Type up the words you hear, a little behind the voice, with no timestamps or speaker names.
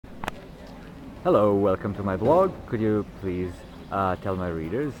Hello, welcome to my blog. Could you please tell my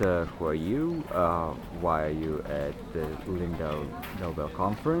readers who are you, why are you at the Lindau Nobel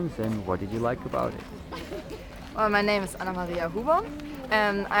conference, and what did you like about it? Well, my name is Anna Maria Huber,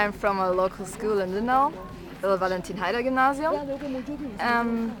 and I'm from a local school in Lindau, the Valentin Heider Gymnasium.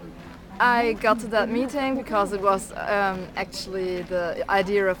 I got to that meeting because it was actually the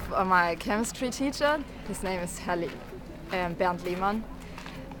idea of my chemistry teacher. His name is Bernd Lehmann.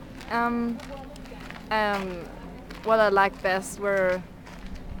 What I liked best were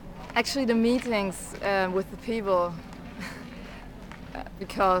actually the meetings with the people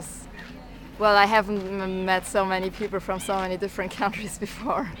because, well, I haven't met so many people from so many different countries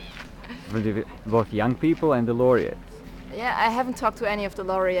before. Both young people and the laureates. Yeah, I haven't talked to any of the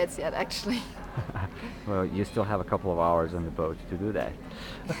laureates yet, actually. Well, you still have a couple of hours on the boat to do that.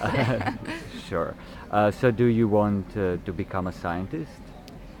 Sure. So do you want to become a scientist?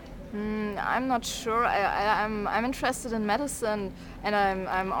 I'm not sure. I'm interested in medicine, and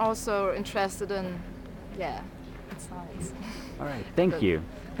I'm also interested in science. All right, thank you.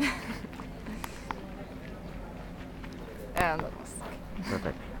 And that was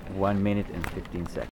Perfect. 1 minute and 15 seconds.